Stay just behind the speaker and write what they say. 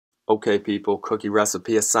Okay, people, cookie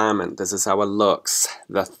recipe assignment. This is how it looks.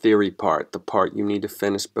 The theory part, the part you need to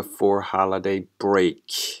finish before holiday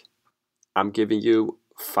break. I'm giving you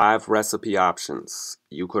 5 recipe options.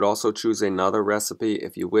 You could also choose another recipe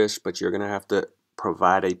if you wish, but you're going to have to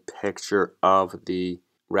provide a picture of the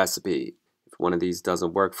recipe. If one of these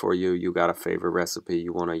doesn't work for you, you got a favorite recipe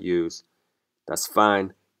you want to use. That's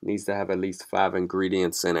fine. It needs to have at least 5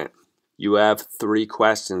 ingredients in it. You have 3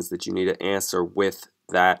 questions that you need to answer with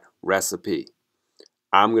that recipe.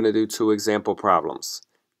 I'm going to do 2 example problems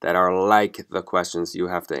that are like the questions you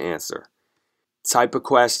have to answer. Type of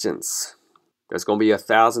questions. There's going to be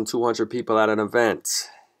 1,200 people at an event.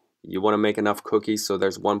 You want to make enough cookies so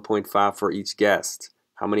there's 1.5 for each guest.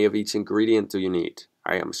 How many of each ingredient do you need?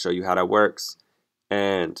 All right, I'm going to show you how that works.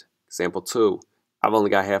 And example 2, I've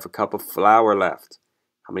only got half a cup of flour left.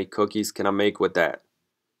 How many cookies can I make with that?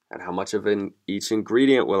 And how much of each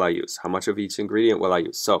ingredient will I use? How much of each ingredient will I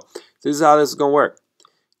use? So this is how this is going to work.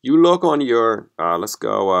 You look on your, let's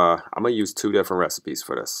go, I'm going to use 2 different recipes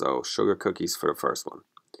for this. So sugar cookies for the first one.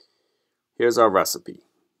 Here's our recipe.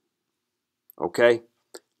 Okay?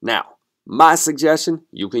 Now, my suggestion,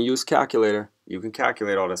 you can use calculator. You can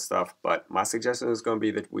calculate all this stuff, but my suggestion is going to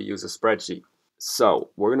be that we use a spreadsheet. So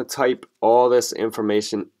we're going to type all this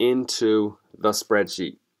information into the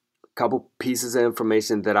spreadsheet. Couple pieces of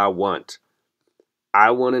information that I want.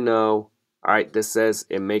 I want to know, all right, this says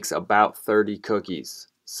it makes about 30 cookies.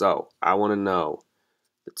 So I want to know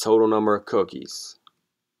the total number of cookies.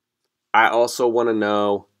 I also want to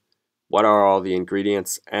know what are all the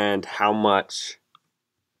ingredients and how much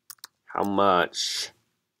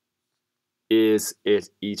is it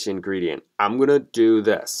each ingredient. I'm going to do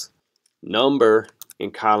this. Number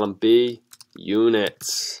in column B,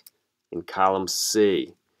 units in column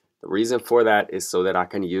C. The reason for that is so that I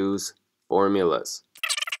can use formulas.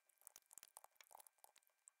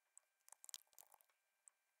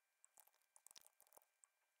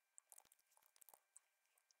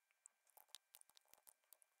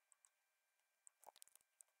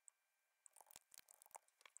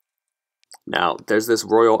 Now, there's this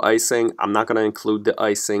royal icing. I'm not going to include the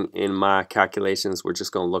icing in my calculations. We're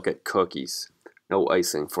just going to look at cookies. No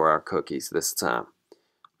icing for our cookies this time.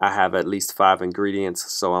 I have at least 5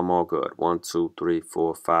 ingredients, so I'm all good. 1, 2, 3,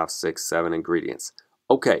 4, 5, 6, 7 ingredients.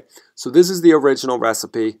 Okay, so this is the original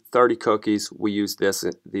recipe. 30 cookies. We use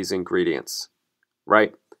these ingredients.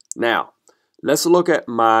 Right? Now, let's look at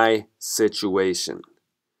my situation.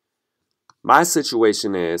 My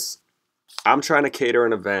situation is I'm trying to cater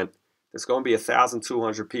an event. There's going to be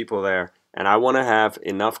 1,200 people there, and I want to have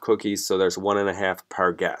enough cookies so there's 1.5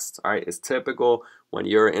 per guest. All right, it's typical when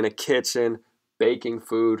you're in a kitchen, baking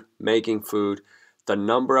food, making food, the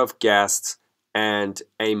number of guests and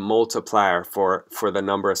a multiplier for the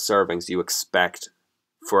number of servings you expect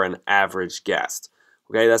for an average guest.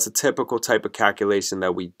 Okay, that's a typical type of calculation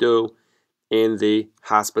that we do in the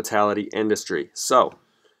hospitality industry. So,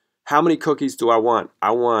 how many cookies do I want?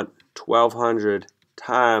 I want 1,200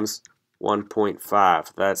 times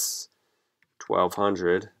 1.5. That's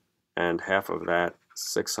 1,200, and half of that,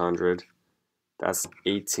 600. That's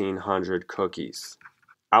 1,800 cookies.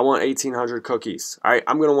 I want 1,800 cookies. All right,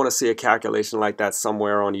 I'm going to want to see a calculation like that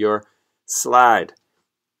somewhere on your slide.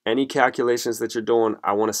 Any calculations that you're doing,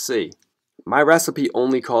 I want to see. My recipe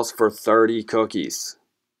only calls for 30 cookies.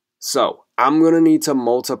 So I'm going to need to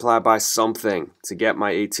multiply by something to get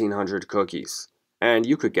my 1,800 cookies. And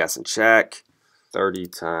you could guess and check. 30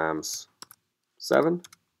 times 7?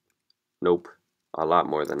 Nope, a lot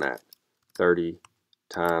more than that. 30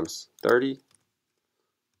 times 30?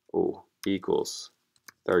 Oh, equals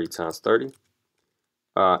 30 times 30?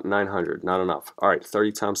 900, not enough. All right,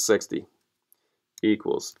 30 times 60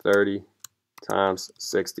 equals 30 times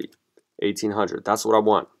 60. 1,800, that's what I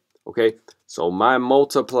want. Okay, so my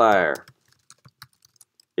multiplier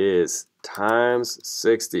is times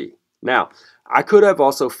 60. Now, I could have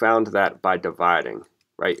also found that by dividing,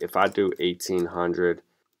 right? If I do 1,800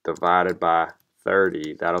 divided by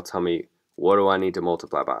 30, that'll tell me what do I need to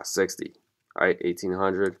multiply by? 60. All right,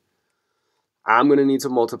 1,800. I'm going to need to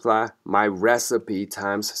multiply my recipe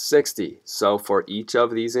times 60. So for each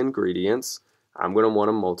of these ingredients, I'm going to want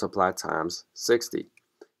to multiply times 60.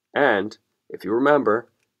 And if you remember,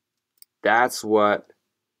 that's what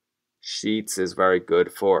Sheets is very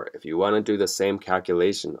good for. If you want to do the same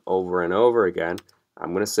calculation over and over again,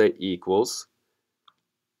 I'm going to say equals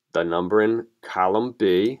the number in column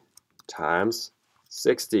B times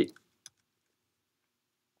 60.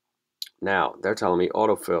 Now, they're telling me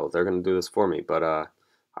autofill. They're going to do this for me, but I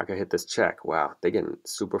can hit this check. Wow, they're getting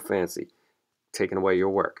super fancy, taking away your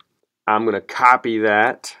work. I'm going to copy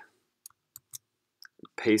that,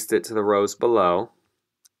 paste it to the rows below,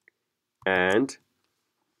 and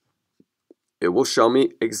it will show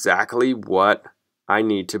me exactly what I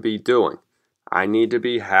need to be doing. I need to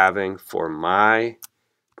be having, for my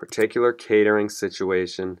particular catering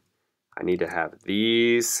situation, I need to have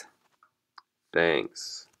these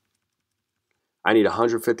things. I need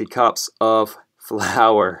 150 cups of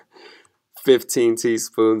flour, 15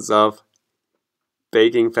 teaspoons of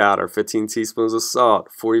baking powder, 15 teaspoons of salt,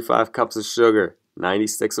 45 cups of sugar, 90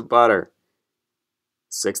 sticks of butter,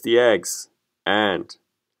 60 eggs, and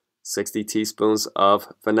 60 teaspoons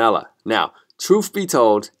of vanilla. Now, truth be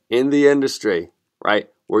told, in the industry, right,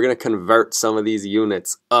 we're going to convert some of these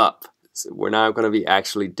units up. So we're not going to be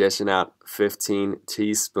actually dishing out 15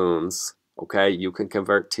 teaspoons. Okay, you can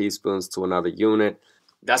convert teaspoons to another unit.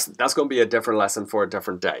 That's going to be a different lesson for a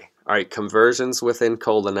different day. All right, conversions within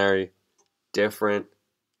culinary, different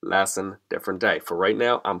lesson, different day. For right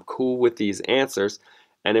now, I'm cool with these answers.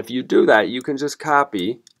 And if you do that, you can just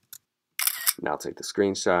copy. Now take the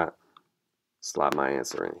screenshot, slide my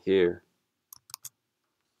answer in here.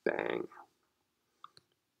 Bang.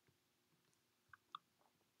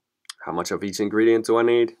 How much of each ingredient do I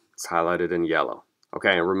need? It's highlighted in yellow.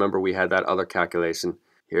 Okay, and remember we had that other calculation.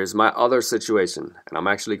 Here's my other situation, and I'm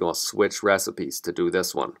actually going to switch recipes to do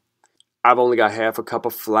this one. I've only got half a cup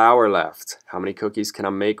of flour left. How many cookies can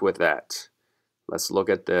I make with that? Let's look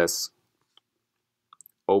at this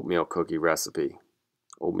oatmeal cookie recipe.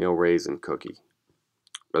 Oatmeal raisin cookie.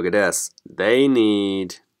 Look at this. They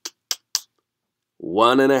need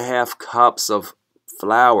 1.5 cups of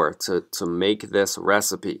flour to make this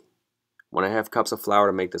recipe. 1.5 cups of flour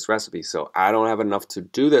to make this recipe. So I don't have enough to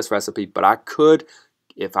do this recipe, but I could,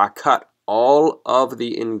 if I cut all of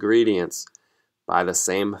the ingredients by the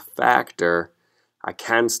same factor, I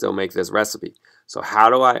can still make this recipe. So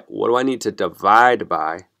what do I need to divide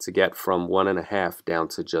by to get from 1.5 down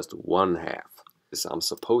to just 1/2? So I'm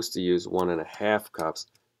supposed to use 1.5 cups,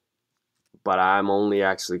 but I'm only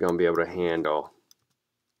actually going to be able to handle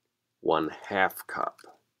 1/2 cup.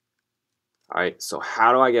 Alright, so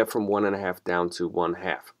how do I get from 1.5 down to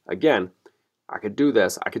 1/2? Again, I could do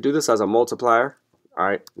this. I could do this as a multiplier.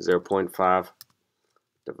 Alright, 0.5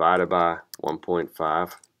 divided by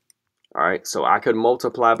 1.5. Alright, so I could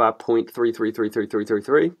multiply by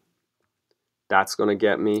 0.33333333. That's going to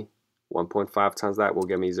get me 1.5 times that will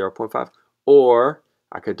give me 0.5. Or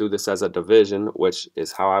I could do this as a division, which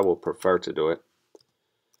is how I will prefer to do it.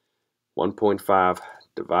 1.5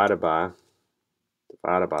 divided by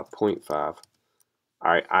 0.5.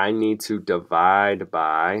 Alright, I need to divide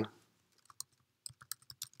by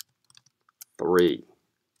 3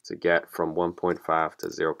 to get from 1.5 to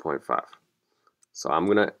 0.5. So I'm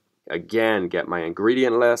going to, again, get my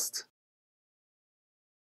ingredient list.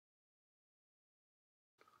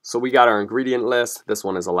 So we got our ingredient list. This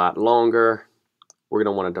one is a lot longer. We're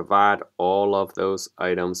going to want to divide all of those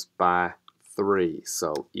items by 3.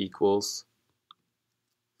 So equals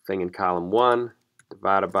thing in column 1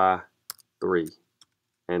 divided by 3.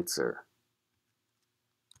 Enter.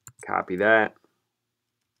 Copy that.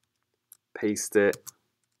 Paste it.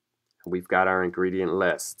 We've got our ingredient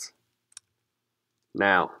list.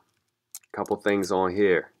 Now, a couple things on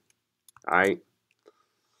here. Alright.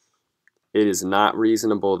 It is not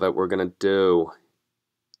reasonable that we're going to do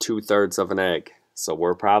 2/3 of an egg. So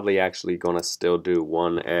we're probably actually going to still do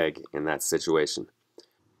 1 egg in that situation.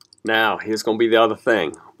 Now, here's going to be the other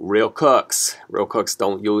thing. Real cooks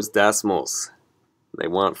don't use decimals. They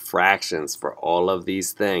want fractions for all of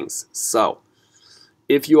these things. So,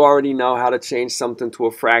 if you already know how to change something to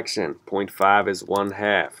a fraction, 0.5 is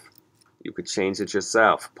 1/2. You could change it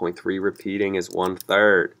yourself. 0.3 repeating is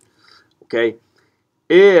 1/3. Okay?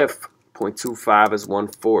 If 0.25 is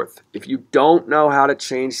 1/4. If you don't know how to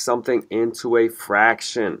change something into a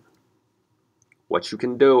fraction, what you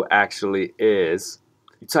can do actually is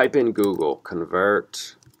you type in Google,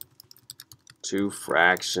 convert to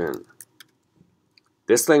fraction.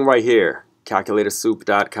 This thing right here,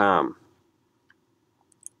 calculatorsoup.com,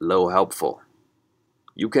 low helpful.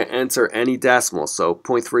 You can enter any decimal, so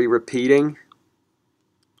 0.3 repeating,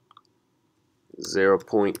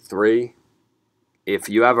 0.3. If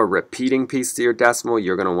you have a repeating piece to your decimal,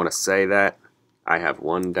 you're going to want to say that I have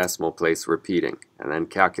 1 decimal place repeating, and then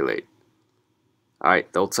calculate.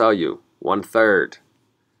 Alright, they'll tell you 1/3.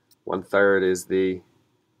 1/3 is the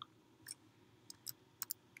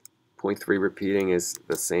 0.3 repeating is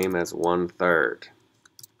the same as 1/3.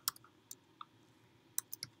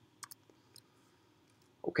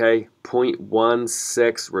 Okay,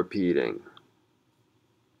 0.16 repeating.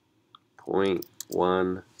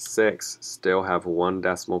 0.16 still have 1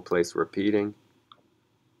 decimal place repeating.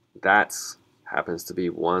 That's happens to be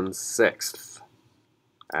 1/6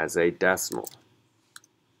 as a decimal.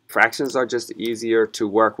 Fractions are just easier to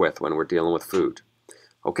work with when we're dealing with food.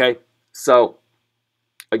 Okay, so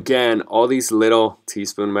again, all these little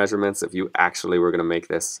teaspoon measurements, if you actually were going to make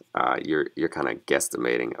this, you're kind of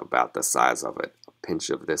guesstimating about the size of it. A pinch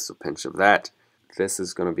of this, a pinch of that. This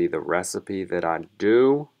is going to be the recipe that I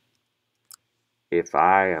do if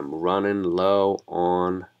I am running low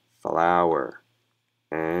on flour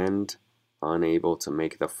and unable to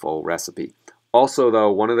make the full recipe. Also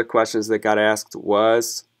though, one of the questions that got asked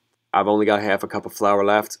was, I've only got half a cup of flour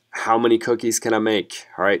left. How many cookies can I make?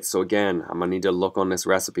 All right, so again, I'm gonna need to look on this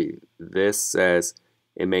recipe. This says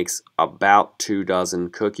it makes about 2 dozen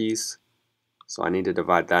cookies. So I need to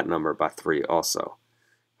divide that number by 3 also.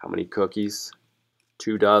 How many cookies?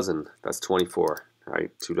 2 dozen, that's 24. All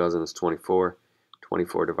right, 2 dozen is 24.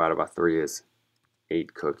 24 divided by 3 is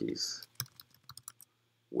 8 cookies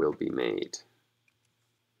will be made.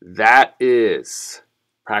 That is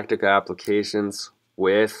practical applications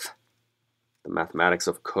with the mathematics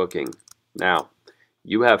of cooking. Now,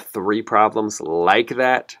 you have 3 problems like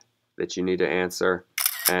that you need to answer,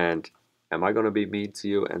 and am I going to be mean to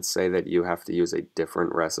you and say that you have to use a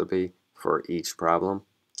different recipe for each problem?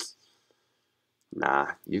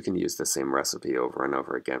 Nah, you can use the same recipe over and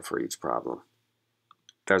over again for each problem.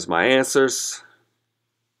 There's my answers.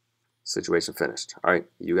 Situation finished. All right,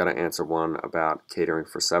 you got to answer one about catering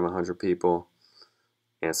for 700 people.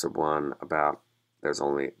 Answer one about there's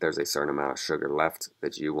a certain amount of sugar left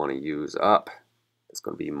that you want to use up. It's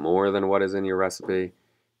going to be more than what is in your recipe.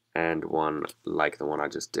 And one like the one I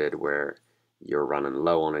just did where you're running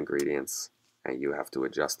low on ingredients and you have to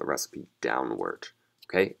adjust the recipe downward.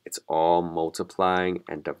 Okay, it's all multiplying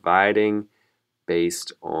and dividing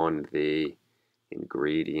based on the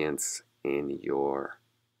ingredients in your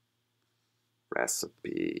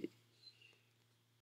recipe.